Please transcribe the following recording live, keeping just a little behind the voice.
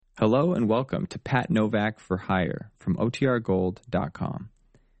Hello and welcome to Pat Novak for Hire from OTRGold.com.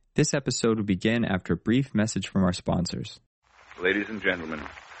 This episode will begin after a brief message from our sponsors. Ladies and gentlemen,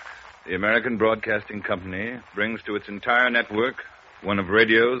 the American Broadcasting Company brings to its entire network one of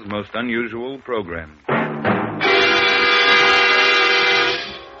radio's most unusual programs.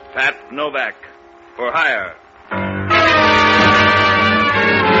 Pat Novak for Hire.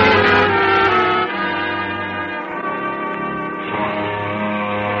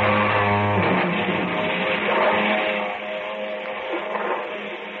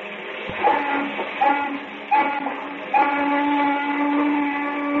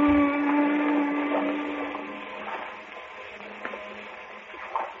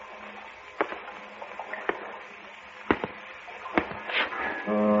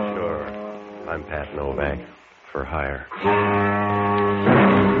 I'm Pat Novak, for hire.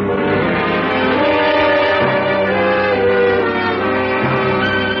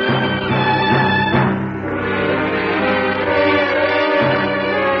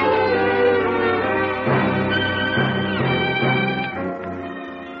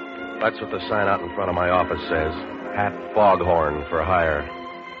 That's what the sign out in front of my office says. Pat Foghorn, for hire.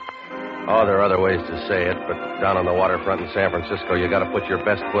 Oh, there are other ways to say it, but down on the waterfront in San Francisco, you gotta put your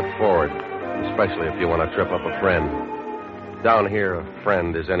best foot forward. Especially if you want to trip up a friend. Down here, a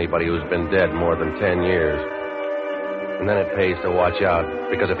friend is anybody who's been dead more than 10 years. And then it pays to watch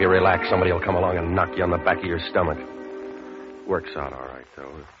out, because if you relax, somebody will come along and knock you on the back of your stomach. Works out all right,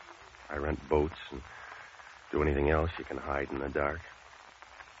 though. I rent boats and do anything else you can hide in the dark.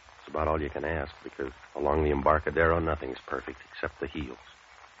 It's about all you can ask, because along the Embarcadero, nothing's perfect except the heels.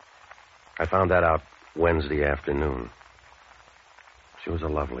 I found that out Wednesday afternoon. She was a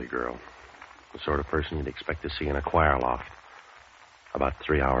lovely girl. The sort of person you'd expect to see in a choir loft. About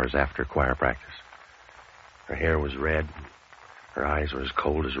 3 hours after choir practice. Her hair was red. Her eyes were as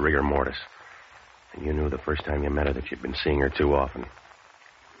cold as rigor mortis. And you knew the first time you met her that you'd been seeing her too often.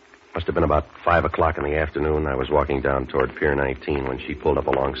 Must have been about 5 o'clock in the afternoon. I was walking down toward Pier 19 when she pulled up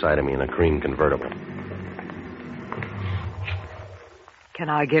alongside of me in a cream convertible. Can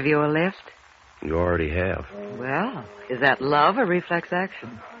I give you a lift? You already have. Well, is that love or reflex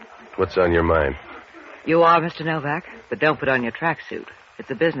action? What's on your mind? You are Mr. Novak, but don't put on your tracksuit.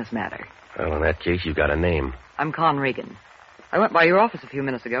 It's a business matter. Well, in that case, you've got a name. I'm Con Regan. I went by your office a few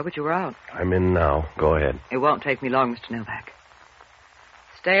minutes ago, but you were out. I'm in now. Go ahead. It won't take me long, Mr. Novak.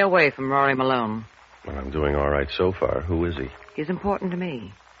 Stay away from Rory Malone. Well, I'm doing all right so far. Who is he? He's important to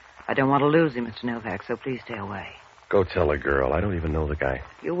me. I don't want to lose him, Mr. Novak, so please stay away. Go tell a girl. I don't even know the guy.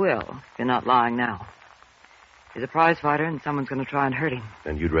 You will, if you're not lying now. He's a prize fighter, and someone's going to try and hurt him.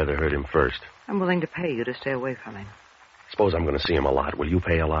 And you'd rather hurt him first. I'm willing to pay you to stay away from him. Suppose I'm going to see him a lot. Will you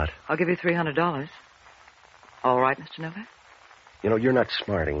pay a lot? I'll give you $300. All right, Mr. Novak? You know, you're not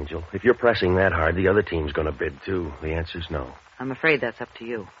smart, Angel. If you're pressing that hard, the other team's going to bid, too. The answer's no. I'm afraid that's up to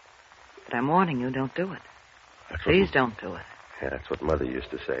you. But I'm warning you, don't do it. Please don't do it. Yeah, that's what Mother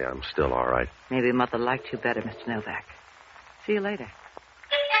used to say. I'm still all right. Maybe Mother liked you better, Mr. Novak. See you later.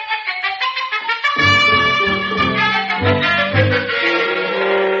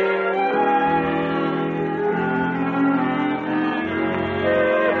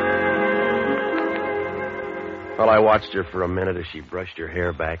 Well, I watched her for a minute as she brushed her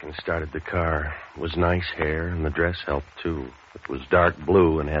hair back and started the car. It was nice hair, and the dress helped, too. It was dark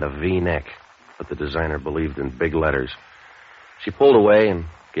blue and had a V-neck, but the designer believed in big letters. She pulled away and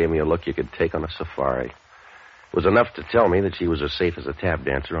gave me a look you could take on a safari. It was enough to tell me that she was as safe as a tap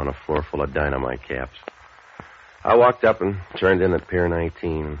dancer on a floor full of dynamite caps. I walked up and turned in at Pier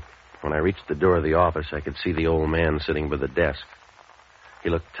 19. When I reached the door of the office, I could see the old man sitting by the desk.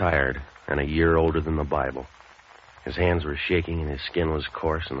 He looked tired and a year older than the Bible. His hands were shaking and his skin was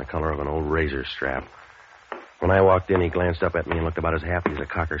coarse and the color of an old razor strap. When I walked in, he glanced up at me and looked about as happy as a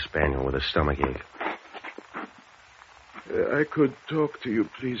cocker spaniel with a stomachache. I could talk to you,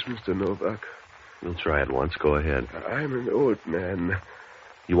 please, Mr. Novak. We'll try it once. Go ahead. I'm an old man.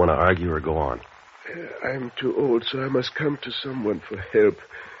 You want to argue or go on? I'm too old, so I must come to someone for help.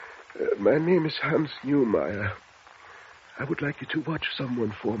 My name is Hans Newmeyer. I would like you to watch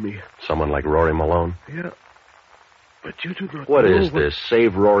someone for me. Someone like Rory Malone? Yeah. But you do not What know is this,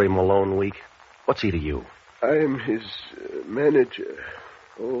 Save Rory Malone Week? What's he to you? I am his manager.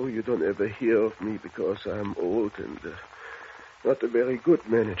 Oh, you don't ever hear of me because I'm old and not a very good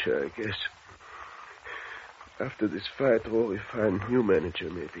manager, I guess. After this fight, Rory find new manager,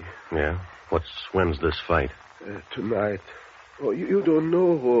 maybe. Yeah? When's this fight? Tonight. Oh, you don't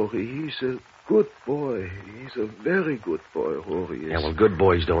know Rory. He's a good boy. He's a very good boy, Rory is. Yeah, well, good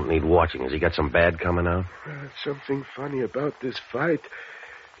boys don't need watching. Has he got some bad coming out? Something funny about this fight.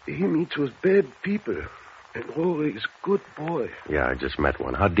 he meets with bad people. And Rory is a good boy. Yeah, I just met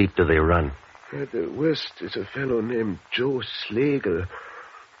one. How deep do they run? At the west is a fellow named Joe Slagle.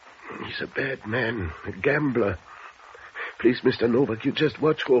 He's a bad man, a gambler. Please, Mr. Novak, you just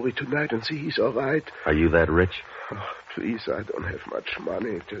watch Rory tonight and see he's all right. Are you that rich? Oh, please, I don't have much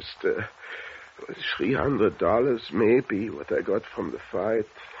money. Just $300 maybe, what I got from the fight.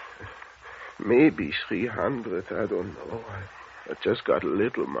 Maybe 300, I don't know. I just got a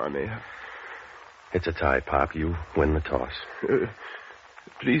little money. It's a tie, Pop. You win the toss.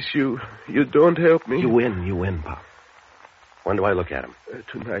 Please, you don't help me. You win, Pop. When do I look at him?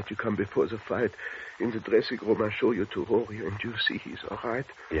 Tonight you come before the fight. In the dressing room, I'll show you to Rory, and you see he's all right.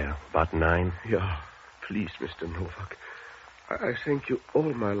 Yeah, about 9. Yeah, please, Mr. Novak. I thank you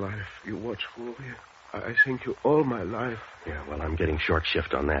all my life. You watch Rory. I thank you all my life. Yeah, well, I'm getting short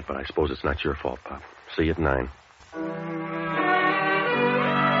shift on that, but I suppose it's not your fault, Pop. See you at 9.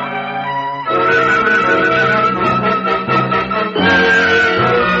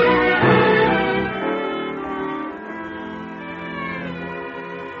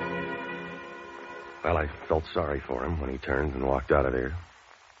 Well, I felt sorry for him when he turned and walked out of there.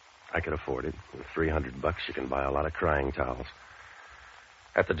 I could afford it. With $300, you can buy a lot of crying towels.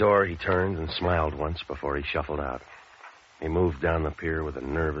 At the door, he turned and smiled once before he shuffled out. He moved down the pier with a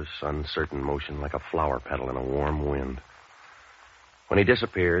nervous, uncertain motion like a flower petal in a warm wind. When he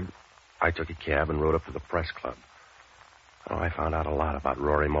disappeared, I took a cab and rode up to the press club. Oh, I found out a lot about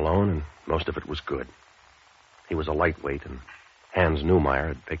Rory Malone, and most of it was good. He was a lightweight, and Hans Neumeyer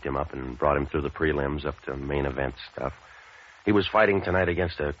had picked him up and brought him through the prelims up to main event stuff. He was fighting tonight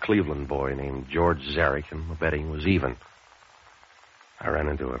against a Cleveland boy named George Zarek, and the betting was even. I ran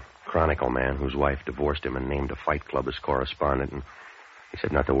into a Chronicle man whose wife divorced him and named a fight club as correspondent, and he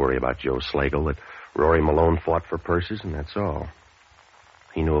said not to worry about Joe Slagle, that Rory Malone fought for purses, and that's all.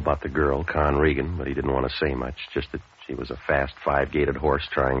 He knew about the girl, Con Regan, but he didn't want to say much, just that she was a fast 5-gated horse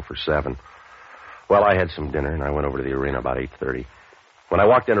trying for 7. Well, I had some dinner, and I went over to the arena about 8:30. When I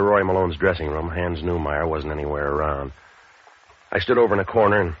walked into Rory Malone's dressing room, Hans Neumeyer wasn't anywhere around. I stood over in a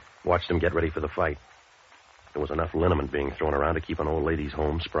corner and watched him get ready for the fight. There was enough liniment being thrown around to keep an old lady's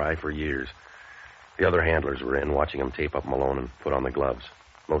home spry for years. The other handlers were in, watching him tape up Malone and put on the gloves.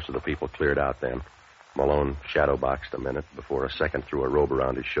 Most of the people cleared out then. Malone shadowboxed a minute before a second threw a robe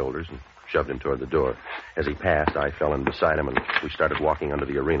around his shoulders and shoved him toward the door. As he passed, I fell in beside him, and we started walking under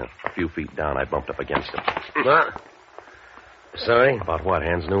the arena. A few feet down, I bumped up against him. What? Sorry? About what,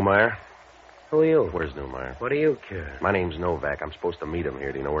 Hans Neumeyer? Who are you? Where's Neumeyer? What do you care? My name's Novak. I'm supposed to meet him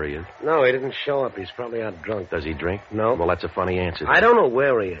here. Do you know where he is? No, he didn't show up. He's probably out drunk. Does he drink? No. Well, that's a funny answer. I don't know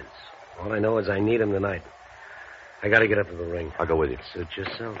where he is. All I know is I need him tonight. I got to get up to the ring. I'll go with you. Suit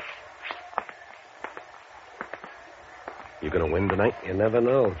yourself. You going to win tonight? You never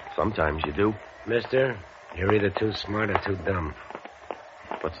know. Sometimes you do. Mister, you're either too smart or too dumb.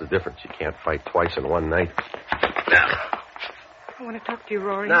 What's the difference? You can't fight twice in one night. I want to talk to you,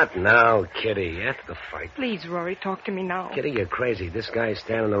 Rory. Not now, Kitty. After the fight. Please, Rory, talk to me now. Kitty, you're crazy. This guy's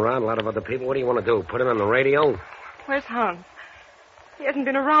standing around, a lot of other people. What do you want to do? Put him on the radio? Where's Hans? He hasn't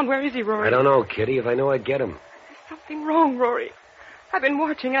been around. Where is he, Rory? I don't know, Kitty. If I knew, I'd get him. There's something wrong, Rory. I've been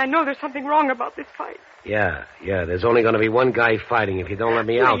watching, and I know there's something wrong about this fight. Yeah. There's only going to be one guy fighting if you don't let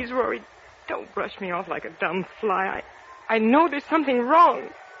me out. Please, Rory, don't brush me off like a dumb fly. I know there's something wrong.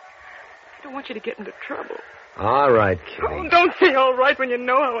 I don't want you to get into trouble. All right, Kitty. Oh, don't say all right when you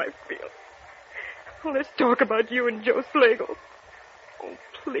know how I feel. Oh, let's talk about you and Joe Slagle. Oh,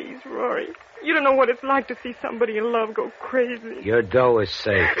 please, Rory. You don't know what it's like to see somebody you love go crazy. Your dough is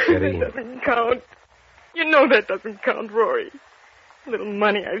safe, Kitty. That doesn't count. You know that doesn't count, Rory. The little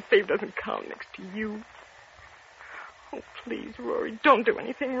money I've saved doesn't count next to you. Oh, please, Rory, don't do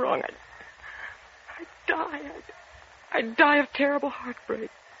anything wrong. I'd die. I'd die of terrible heartbreak.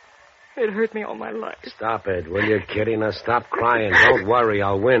 It hurt me all my life. Stop it, will you, Kitty? Now stop crying. Don't worry,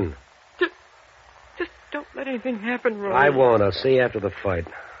 I'll win. Just don't let anything happen, Rory. I won't. I'll see you after the fight.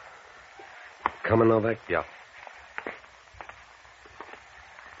 Coming, Novak? Yeah.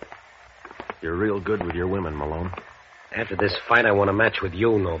 You're real good with your women, Malone. After this fight, I want a match with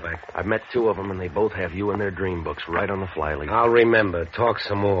you, Novak. I've met 2 of them, and they both have you in their dream books right on the fly leaf. I'll remember. Talk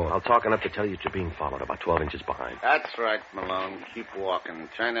some more. I'll talk enough to tell you that you're being followed about 12 inches behind. That's right, Malone. Keep walking.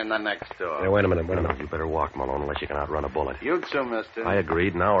 Turn in the next door. Hey, wait a minute. No, you better walk, Malone, unless you can outrun a bullet. You too, mister. I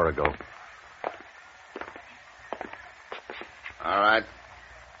agreed an hour ago. All right.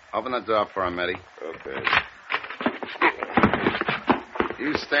 Open the door for him, Eddie. Okay.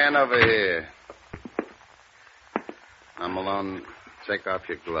 You stand over here. Now, Malone, take off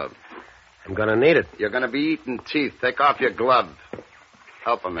your glove. I'm going to need it. You're going to be eating teeth. Take off your glove.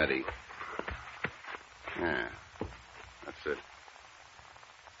 Help him, Eddie. Yeah. That's it.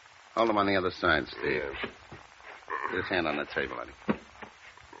 Hold him on the other side, Steve. Put his hand on the table, Eddie.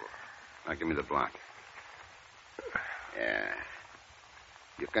 Now give me the block. Yeah.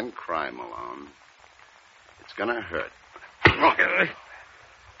 You can cry, Malone. It's gonna hurt.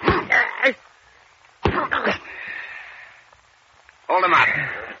 Hold him up.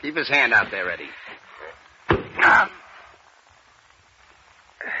 Keep his hand out there, Eddie. Put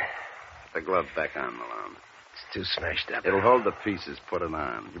the glove back on, Malone. It's too smashed up. It'll hold the pieces. Put it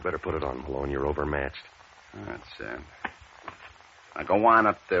on. You better put it on, Malone. You're overmatched. That's it. Now go on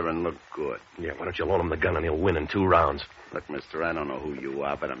up there and look good. Yeah, why don't you loan him the gun and he'll win in 2 rounds? Look, mister, I don't know who you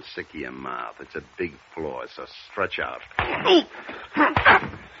are, but I'm sick of your mouth. It's a big floor, so stretch out.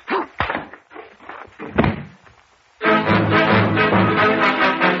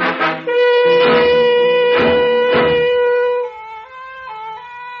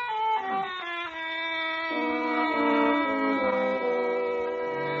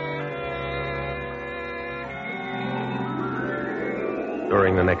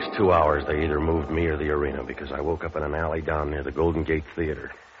 During the next 2 hours, they either moved me or the arena because I woke up in an alley down near the Golden Gate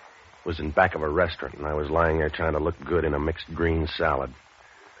Theater. It was in back of a restaurant, and I was lying there trying to look good in a mixed green salad.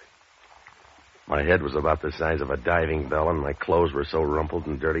 My head was about the size of a diving bell, and my clothes were so rumpled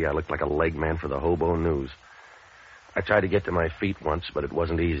and dirty I looked like a leg man for the Hobo News. I tried to get to my feet once, but it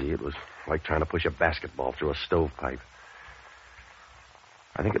wasn't easy. It was like trying to push a basketball through a stovepipe.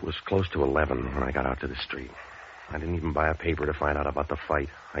 I think it was close to 11 when I got out to the street. I didn't even buy a paper to find out about the fight.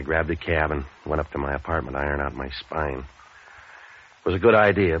 I grabbed a cab and went up to my apartment to iron out my spine. It was a good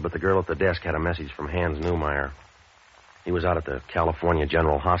idea, but the girl at the desk had a message from Hans Neumeyer. He was out at the California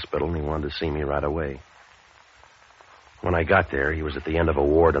General Hospital, and he wanted to see me right away. When I got there, he was at the end of a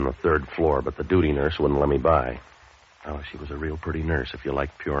ward on the 3rd floor, but the duty nurse wouldn't let me by. Oh, she was a real pretty nurse, if you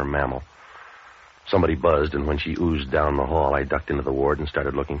like pure mammal. Somebody buzzed, and when she oozed down the hall, I ducked into the ward and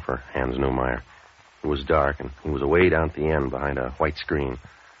started looking for Hans Neumeyer. It was dark, and he was away down at the end behind a white screen.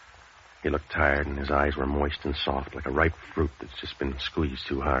 He looked tired, and his eyes were moist and soft, like a ripe fruit that's just been squeezed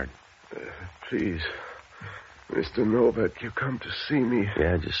too hard. Please, Mr. Novak, you come to see me.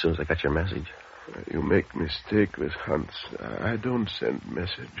 Yeah, just as soon as I got your message. You make mistake with Hans. I don't send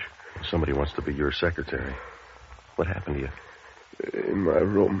message. Somebody wants to be your secretary. What happened to you? In my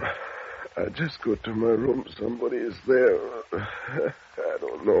room. I just go to my room. Somebody is there. I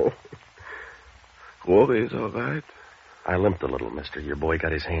don't know. Rory is all right? I limped a little, mister. Your boy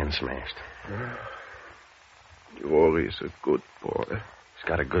got his hand smashed. Rory is a good boy. He's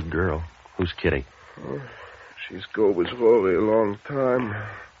got a good girl. Who's Kitty? Oh, she's go with Rory a long time.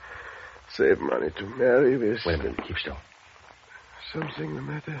 Save money to marry with. Wait a minute. Keep still. Something the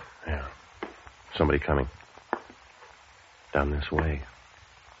matter? Yeah. Somebody coming. Down this way.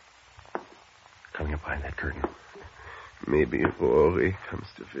 Coming up behind that curtain. Maybe Rory comes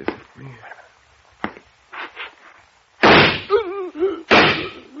to visit me.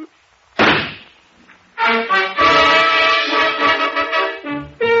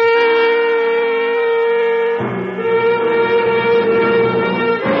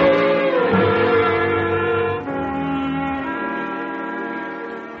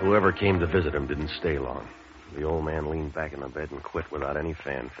 Whoever came to visit him didn't stay long. The old man leaned back in the bed and quit without any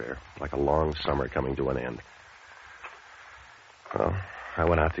fanfare, like a long summer coming to an end. Well, I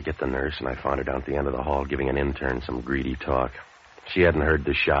went out to get the nurse, and I found her down at the end of the hall giving an intern some greedy talk. She hadn't heard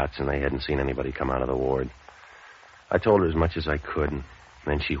the shots, and they hadn't seen anybody come out of the ward. I told her as much as I could, and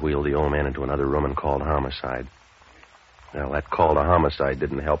then she wheeled the old man into another room and called homicide. Well, that call to homicide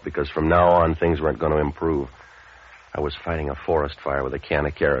didn't help, because from now on, things weren't going to improve. I was fighting a forest fire with a can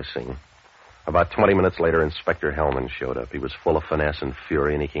of kerosene. About 20 minutes later, Inspector Hellman showed up. He was full of finesse and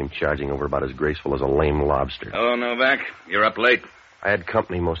fury, and he came charging over about as graceful as a lame lobster. Hello, Novak. You're up late. I had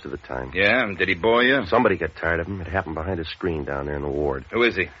company most of the time. Yeah? Did he bore you? Somebody got tired of him. It happened behind a screen down there in the ward. Who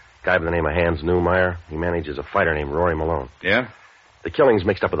is he? Guy by the name of Hans Neumeyer. He manages a fighter named Rory Malone. Yeah? The killing's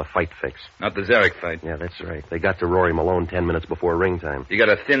mixed up with a fight fix. Not the Zarek fight. Yeah, that's right. They got to Rory Malone 10 minutes before ring time. You got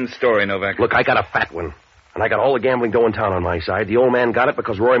a thin story, Novak. Look, I got a fat one. And I got all the gambling dough in town on my side. The old man got it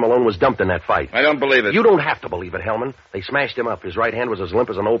because Rory Malone was dumped in that fight. I don't believe it. You don't have to believe it, Hellman. They smashed him up. His right hand was as limp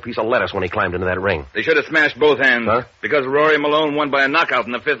as an old piece of lettuce when he climbed into that ring. They should have smashed both hands. Huh? Because Rory Malone won by a knockout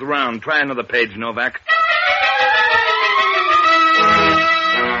in the 5th round. Try another page, Novak.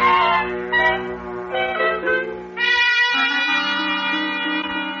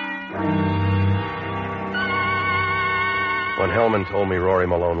 When Hellman told me Rory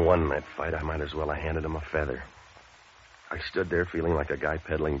Malone won that fight, I might as well have handed him a feather. I stood there feeling like a guy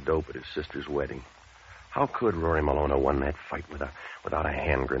peddling dope at his sister's wedding. How could Rory Malone have won that fight without a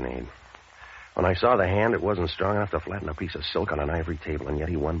hand grenade? When I saw the hand, it wasn't strong enough to flatten a piece of silk on an ivory table, and yet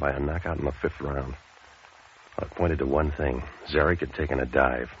he won by a knockout in the 5th round. Well, it pointed to one thing. Zarek had taken a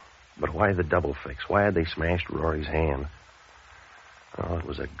dive. But why the double fix? Why had they smashed Rory's hand? Oh, it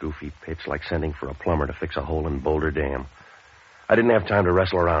was a goofy pitch, like sending for a plumber to fix a hole in Boulder Dam. I didn't have time to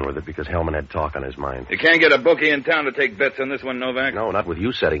wrestle around with it because Hellman had talk on his mind. You can't get a bookie in town to take bets on this one, Novak. No, not with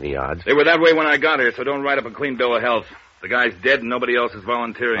you setting the odds. They were that way when I got here, so don't write up a clean bill of health. The guy's dead and nobody else is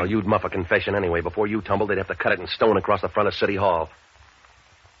volunteering. Oh, you'd muff a confession anyway. Before you tumbled, they'd have to cut it in stone across the front of City Hall.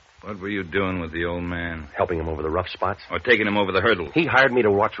 What were you doing with the old man? Helping him over the rough spots. Or taking him over the hurdle? He hired me to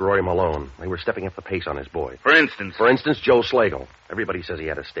watch Rory Malone. They were stepping up the pace on his boy. For instance? For instance, Joe Slagle. Everybody says he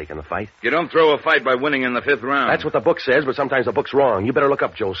had a stake in the fight. You don't throw a fight by winning in the 5th round. That's what the book says, but sometimes the book's wrong. You better look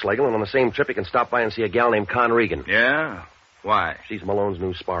up Joe Slagle, and on the same trip you can stop by and see a gal named Con Regan. Yeah? Why? She's Malone's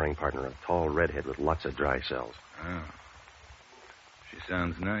new sparring partner, a tall redhead with lots of dry cells. Oh. She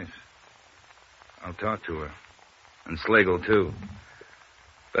sounds nice. I'll talk to her. And Slagle, too.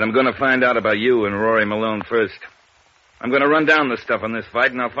 But I'm going to find out about you and Rory Malone first. I'm going to run down the stuff on this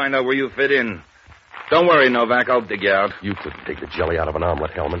fight, and I'll find out where you fit in. Don't worry, Novak. I'll dig you out. You couldn't take the jelly out of an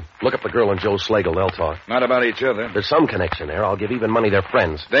omelet, Hellman. Look up the girl and Joe Slagle. They'll talk. Not about each other. There's some connection there. I'll give even money they're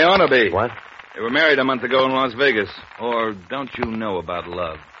friends. They ought to be. What? They were married a month ago in Las Vegas. Or don't you know about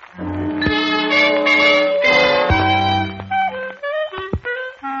love?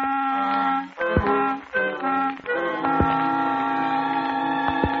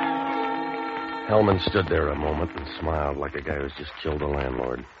 Hellman stood there a moment and smiled like a guy who's just killed a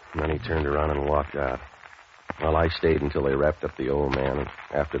landlord. And then he turned around and walked out. Well, I stayed until they wrapped up the old man, and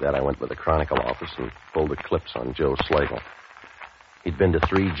after that I went to the Chronicle office and pulled the clips on Joe Slagle. He'd been to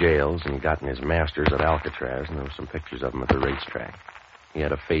 3 jails and gotten his master's at Alcatraz, and there were some pictures of him at the racetrack. He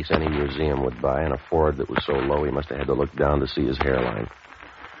had a face any museum would buy and a forehead that was so low he must have had to look down to see his hairline.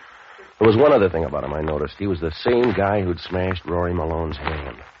 There was one other thing about him I noticed. He was the same guy who'd smashed Rory Malone's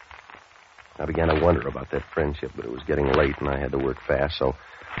hand. I began to wonder about that friendship, but it was getting late and I had to work fast, so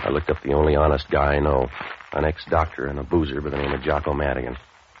I looked up the only honest guy I know, an ex-doctor and a boozer by the name of Jocko Madigan.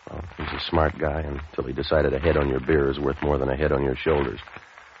 Well, he's a smart guy until he decided a head on your beer is worth more than a head on your shoulders.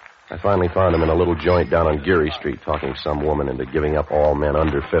 I finally found him in a little joint down on Geary Street talking some woman into giving up all men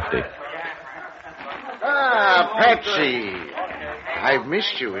under 50. Ah, Patsy. I've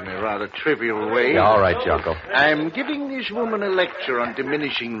missed you in a rather trivial way. Yeah, all right, Jocko. I'm giving this woman a lecture on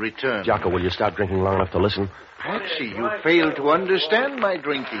diminishing returns. Jocko, will you stop drinking long enough to listen? Patsy, you fail to understand my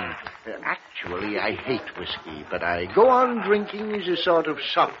drinking. Actually, I hate whiskey, but I go on drinking as a sort of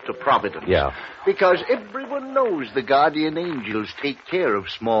sop to Providence. Yeah. Because everyone knows the guardian angels take care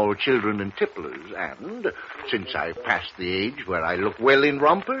of small children and tipplers, and since I've passed the age where I look well in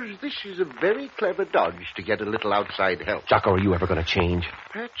rompers, this is a very clever dodge to get a little outside help. Jocko, are you ever going to change?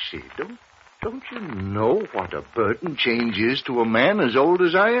 Patsy, don't you know what a burden change is to a man as old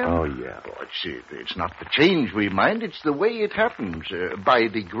as I am? Oh, yeah. Oh, it's not the change we mind. It's the way it happens, by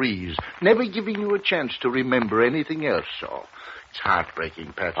degrees, never giving you a chance to remember anything else. Oh, it's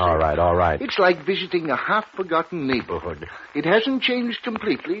heartbreaking, Patsy. All right. It's like visiting a half-forgotten neighborhood. It hasn't changed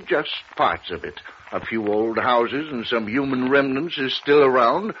completely, just parts of it. A few old houses and some human remnants are still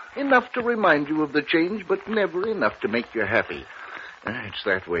around, enough to remind you of the change, but never enough to make you happy. It's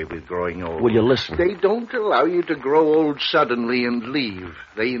that way with growing old. Will you listen? They don't allow you to grow old suddenly and leave.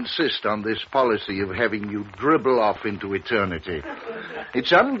 They insist on this policy of having you dribble off into eternity.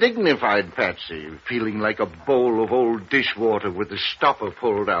 It's undignified, Patsy, feeling like a bowl of old dishwater with the stopper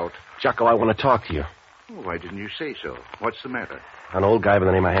pulled out. Jocko, I want to talk to you. Why didn't you say so? What's the matter? An old guy by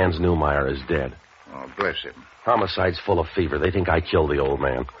the name of Hans Newmeyer is dead. Oh, bless him. Homicide's full of fever. They think I killed the old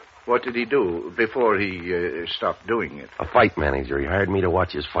man. What did he do before he stopped doing it? A fight manager. He hired me to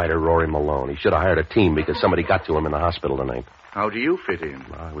watch his fighter, Rory Malone. He should have hired a team because somebody got to him in the hospital tonight. How do you fit in?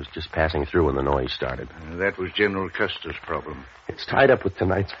 Well, I was just passing through when the noise started. That was General Custer's problem. It's tied up with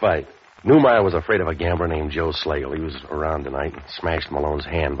tonight's fight. Newmeyer was afraid of a gambler named Joe Slagle. He was around tonight and smashed Malone's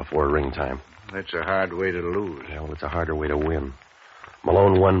hand before ring time. That's a hard way to lose. Yeah, well, it's a harder way to win.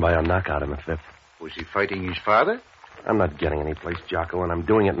 Malone won by a knockout in the 5th. Was he fighting his father? I'm not getting any place, Jocko, and I'm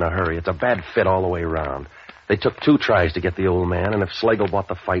doing it in a hurry. It's a bad fit all the way around. They took 2 tries to get the old man, and if Slagle bought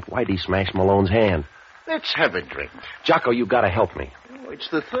the fight, why'd he smash Malone's hand? Let's have a drink. Jocko, you gotta help me. Oh, it's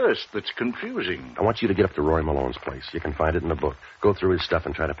the thirst that's confusing. I want you to get up to Rory Malone's place. You can find it in the book. Go through his stuff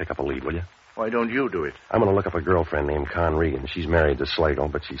and try to pick up a lead, will you? Why don't you do it? I'm going to look up a girlfriend named Con Regan. She's married to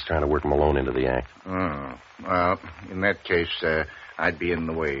Slagle, but she's trying to work Malone into the act. Oh, well, in that case, I'd be in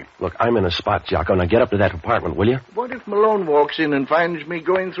the way. Look, I'm in a spot, Jocko. Now get up to that apartment, will you? What if Malone walks in and finds me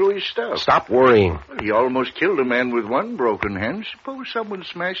going through his stuff? Stop worrying. Well, he almost killed a man with one broken hand. Suppose someone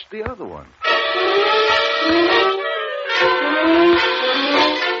smashed the other one.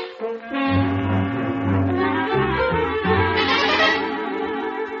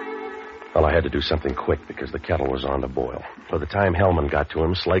 Well, I had to do something quick because the kettle was on to boil. By the time Hellman got to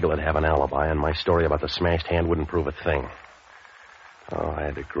him, Slagle would have an alibi, and my story about the smashed hand wouldn't prove a thing. Oh, I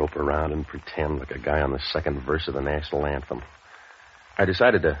had to grope around and pretend like a guy on the second verse of the national anthem. I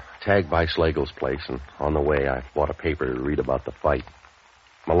decided to tag by Slagle's place, and on the way, I bought a paper to read about the fight.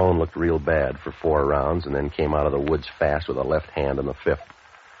 Malone looked real bad for 4 rounds and then came out of the woods fast with a left hand in the 5th.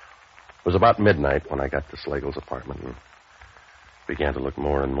 It was about midnight when I got to Slagle's apartment, and began to look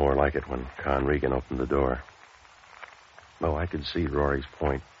more and more like it when Con Regan opened the door. Oh, I could see Rory's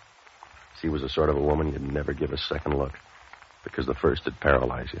point. She was the sort of a woman you'd never give a second look, because the first would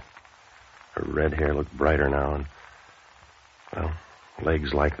paralyze you. Her red hair looked brighter now, and, well,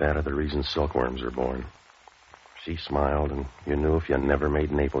 legs like that are the reason silkworms are born. She smiled, and you knew if you never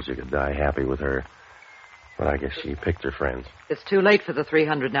made Naples, you could die happy with her. But I guess she picked her friends. It's too late for the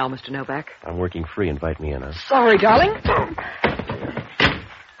 300 now, Mr. Novak. I'm working free. Invite me in, huh? Sorry, darling.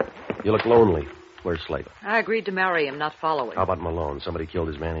 You look lonely. Where's Slagle? I agreed to marry him, not follow him. How about Malone? Somebody killed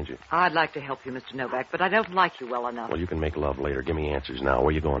his manager. I'd like to help you, Mr. Novak, but I don't like you well enough. Well, you can make love later. Give me answers now. Where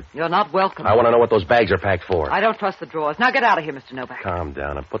are you going? You're not welcome. I want to know what those bags are packed for. I don't trust the drawers. Now get out of here, Mr. Novak. Calm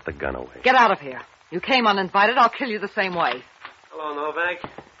down and put the gun away. Get out of here. You came uninvited. I'll kill you the same way. Hello, Novak.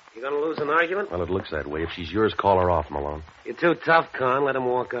 You gonna lose an argument? Well, it looks that way. If she's yours, call her off, Malone. You're too tough, Con. Let him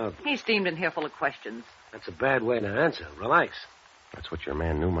walk out. He steamed in here full of questions. That's a bad way to answer. Relax. That's what your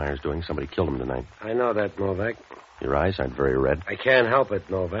man Newmeyer's doing. Somebody killed him tonight. I know that, Novak. Your eyes aren't very red. I can't help it,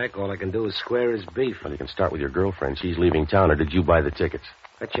 Novak. All I can do is square his beef. Well, you can start with your girlfriend. She's leaving town, or did you buy the tickets?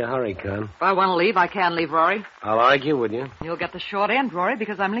 What's your hurry, Con? If I want to leave, I can leave, Rory. I'll argue with you. You'll get the short end, Rory,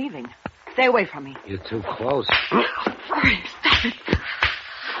 because I'm leaving. Stay away from me. You're too close. Rory, stop it.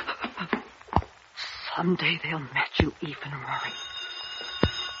 Someday they'll match you even, Rory.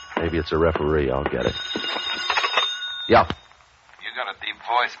 Maybe it's a referee. I'll get it. Yeah. You got a deep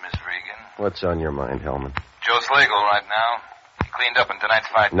voice, Miss Regan. What's on your mind, Hellman? Joe Slagle right now. He cleaned up in tonight's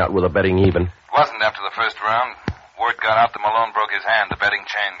fight. Not with a betting even. Wasn't after the first round. Word got out that Malone broke his hand. The betting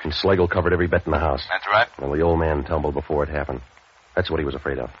changed. And Slagle covered every bet in the house. That's right. Well, the old man tumbled before it happened. That's what he was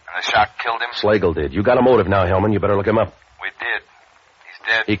afraid of. And the shock killed him? Slagle did. You got a motive now, Hellman. You better look him up. We did. He's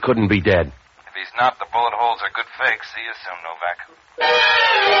dead. He couldn't be dead. If he's not, the bullet holes are good fakes. See you soon, Novak.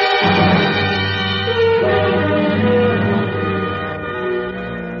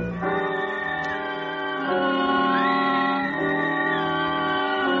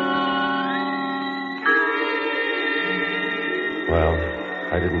 Well,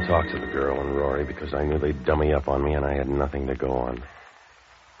 I didn't talk to the girl and Rory because I knew they'd dummy up on me and I had nothing to go on.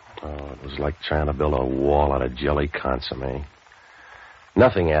 Oh, it was like trying to build a wall out of jelly consomme.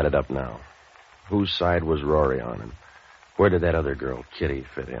 Nothing added up now. Whose side was Rory on, and where did that other girl, Kitty,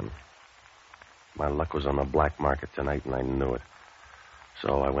 fit in? My luck was on the black market tonight, and I knew it.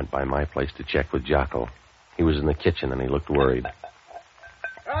 So I went by my place to check with Jocko. He was in the kitchen, and he looked worried.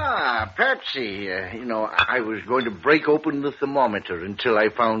 Ah, Patsy, I was going to break open the thermometer until I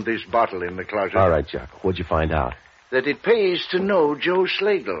found this bottle in the closet. All right, Jocko. What'd you find out? That it pays to know Joe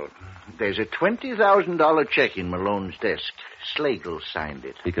Slagle. There's a $20,000 check in Malone's desk. Slagle signed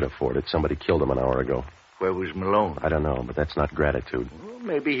it. He could afford it. Somebody killed him an hour ago. Where was Malone? I don't know, but that's not gratitude. Well,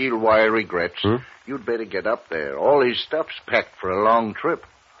 maybe he'll wire regrets. You'd better get up there. All his stuff's packed for a long trip.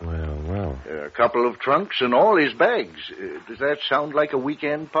 Well. A couple of trunks and all his bags. Does that sound like a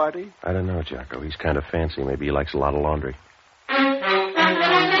weekend party? I don't know, Jocko. He's kind of fancy. Maybe he likes a lot of laundry.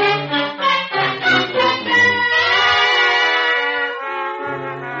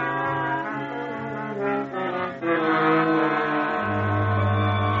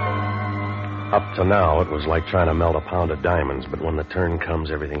 Up to now, it was like trying to melt a pound of diamonds, but when the turn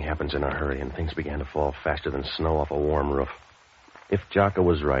comes, everything happens in a hurry, and things began to fall faster than snow off a warm roof. If Jocko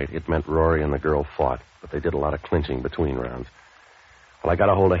was right, it meant Rory and the girl fought, but they did a lot of clinching between rounds. Well, I got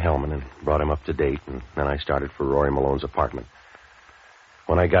a hold of Hellman and brought him up to date, and then I started for Rory Malone's apartment.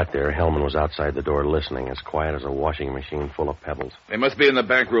 When I got there, Hellman was outside the door listening, as quiet as a washing machine full of pebbles. They must be in the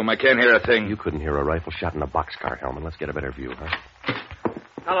back room. I can't hear a thing. You couldn't hear a rifle shot in a boxcar, Hellman. Let's get a better view, huh?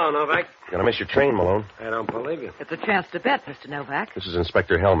 Hello, Novak. Gonna miss your train, Malone. I don't believe you. It's a chance to bet, Mr. Novak. This is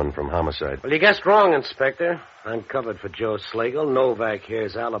Inspector Hellman from Homicide. Well, you guessed wrong, Inspector. I'm covered for Joe Slagle. Novak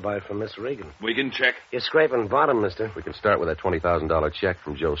here's alibi for Miss Regan. We can check. You're scraping bottom, mister. We can start with that $20,000 check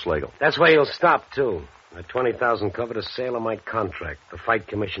from Joe Slagle. That's where you'll stop, too. The $20,000 covered a sale of my contract. The fight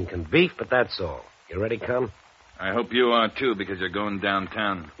commission can beef, but that's all. You ready, Con? I hope you are, too, because you're going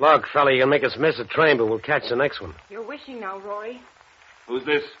downtown. Look, fella, you can make us miss a train, but we'll catch the next one. You're wishing now, Rory. Who's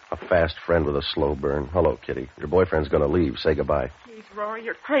this? A fast friend with a slow burn. Hello, Kitty. Your boyfriend's going to leave. Say goodbye. Please, Rory,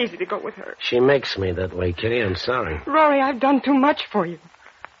 you're crazy to go with her. She makes me that way, Kitty. I'm sorry. Rory, I've done too much for you.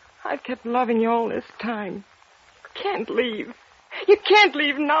 I've kept loving you all this time. You can't leave. You can't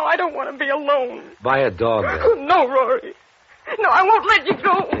leave now. I don't want to be alone. Buy a dog, then. Oh, no, Rory. No, I won't let you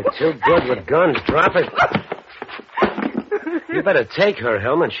go. You're too good with guns. Drop it. You better take her,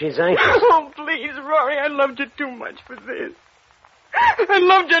 Hellman. She's anxious. Oh, please, Rory. I loved you too much for this. I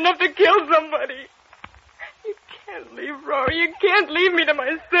loved you enough to kill somebody. You can't leave, Rory. You can't leave me to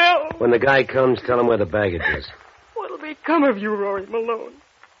myself. When the guy comes, tell him where the baggage is. What'll become of you, Rory Malone?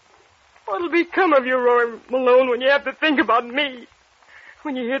 What'll become of you, Rory Malone, when you have to think about me?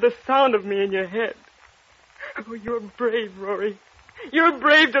 When you hear the sound of me in your head? Oh, you're brave, Rory. You're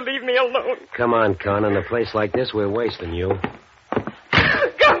brave to leave me alone. Come on, Con. In a place like this, we're wasting you.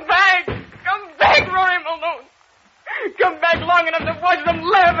 Come back! Come back, Rory Malone! Come back long enough to watch them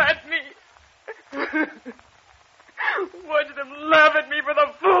laugh at me. Watch them laugh at me for the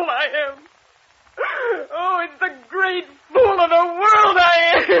fool I am. Oh, it's the great fool of the world I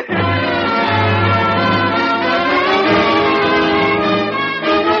am.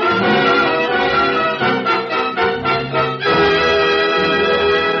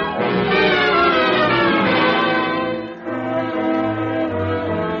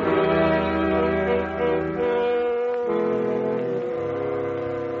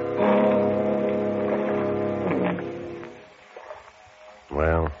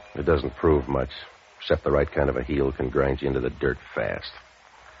 Well, it doesn't prove much, except the right kind of a heel can grind you into the dirt fast.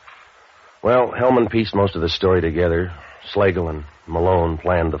 Well, Hellman pieced most of the story together. Slagle and Malone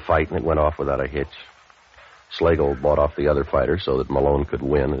planned the fight, and it went off without a hitch. Slagle bought off the other fighter so that Malone could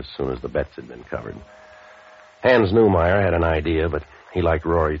win as soon as the bets had been covered. Hans Newmeyer had an idea, but he liked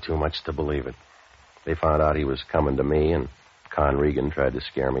Rory too much to believe it. They found out he was coming to me, and Con Regan tried to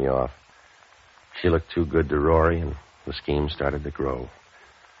scare me off. She looked too good to Rory, and the scheme started to grow.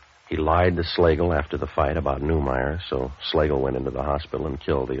 He lied to Slagle after the fight about Newmeyer, so Slagle went into the hospital and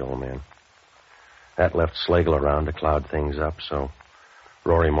killed the old man. That left Slagle around to cloud things up, so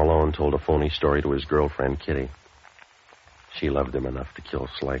Rory Malone told a phony story to his girlfriend, Kitty. She loved him enough to kill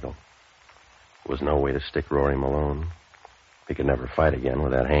Slagle. There was no way to stick Rory Malone. He could never fight again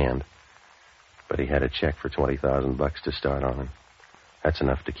with that hand. But he had a check for $20,000 to start on, and that's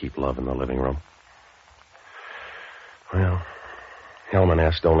enough to keep love in the living room. Well, Hellman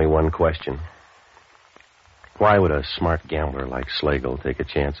asked only one question. Why would a smart gambler like Slagle take a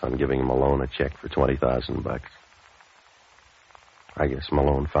chance on giving Malone a check for $20,000? I guess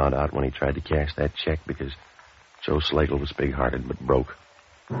Malone found out when he tried to cash that check because Joe Slagle was big-hearted but broke.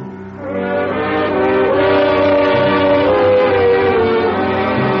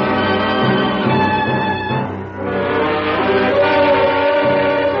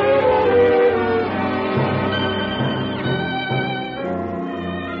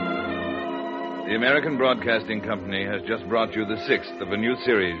 The American Broadcasting Company has just brought you the 6th of a new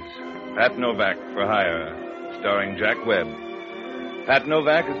series, Pat Novak for Hire, starring Jack Webb. Pat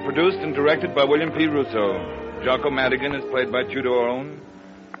Novak is produced and directed by William P. Russo. Jocko Madigan is played by Tudor Owen.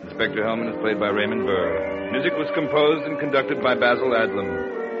 Inspector Hellman is played by Raymond Burr. Music was composed and conducted by Basil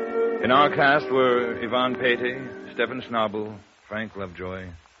Adlam. In our cast were Yvonne Patey, Stephen Schnabel, Frank Lovejoy,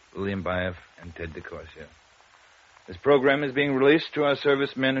 William Baeff, and Ted DeCorsia. This program is being released to our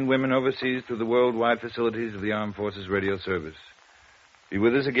servicemen and women overseas through the worldwide facilities of the Armed Forces Radio Service. Be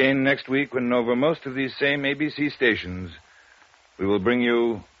with us again next week when over most of these same ABC stations, we will bring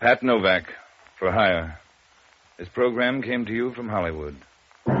you Pat Novak for Hire. This program came to you from Hollywood.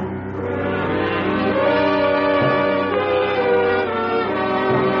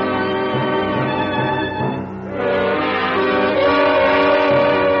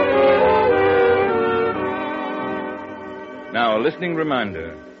 Now, a listening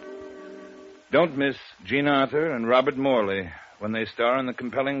reminder. Don't miss Jean Arthur and Robert Morley when they star in the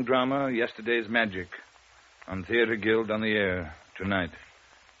compelling drama Yesterday's Magic on Theater Guild on the Air tonight.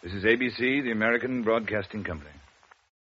 This is ABC, the American Broadcasting Company.